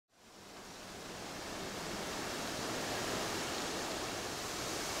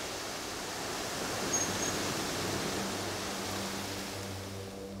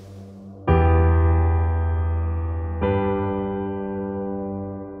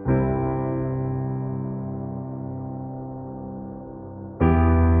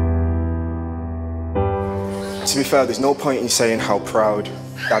To be fair, there's no point in saying how proud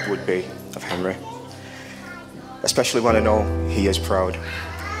Dad would be of Henry, especially when I know he is proud.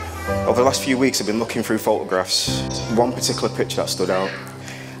 Over the last few weeks, I've been looking through photographs. One particular picture that stood out,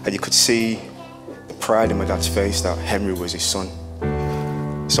 and you could see the pride in my dad's face that Henry was his son.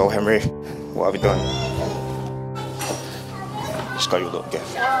 So, Henry, what have you done? Just got you a little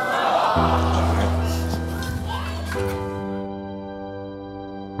gift.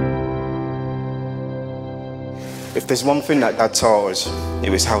 If there's one thing that Dad taught us, it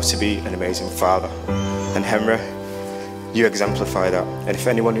was how to be an amazing father. And Henry, you exemplify that. And if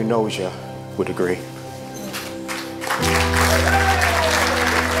anyone who knows you would agree.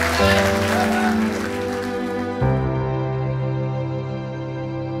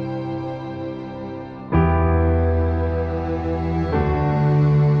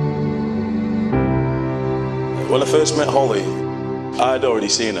 When I first met Holly, I'd already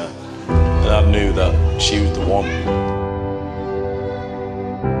seen her, and I knew that she was the one.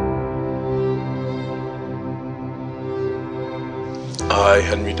 I,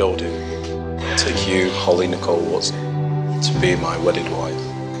 Henry Doden, take you, Holly Nicole Watson, to be my wedded wife,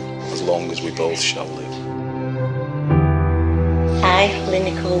 as long as we both shall live. I, Holly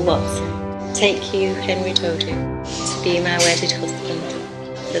Nicole Watson, take you, Henry Doden, to be my wedded husband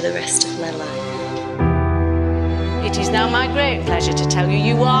for the rest of my life. It is now my great pleasure to tell you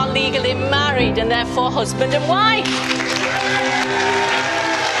you are legally married and therefore husband and wife.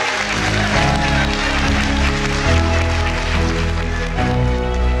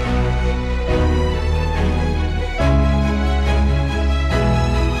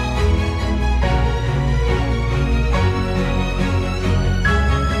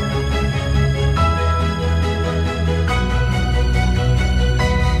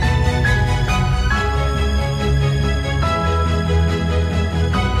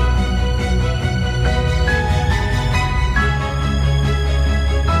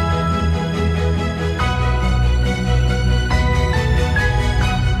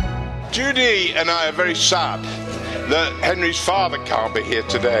 Judy and I are very sad that Henry's father can't be here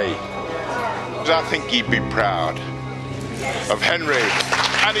today, because I think he'd be proud of Henry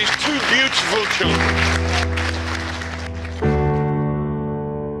and his two beautiful children.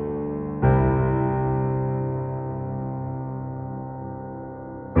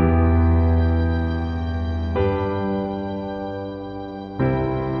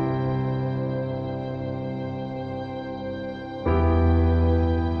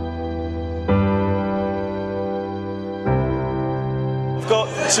 I've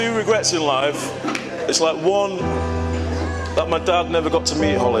got two regrets in life. It's like, one, that my dad never got to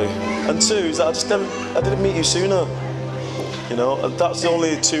meet Holly, and two is that I didn't meet you sooner. You know, and that's the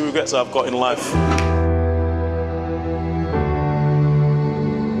only two regrets I've got in life.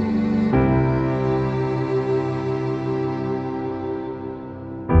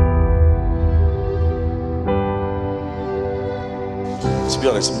 To be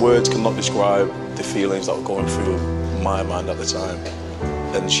honest, words cannot describe the feelings that were going through my mind at the time.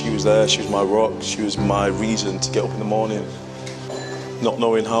 And she was there, she was my rock, she was my reason to get up in the morning, not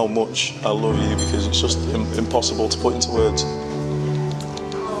knowing how much I love you, because it's just impossible to put into words. You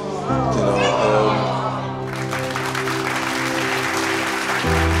know.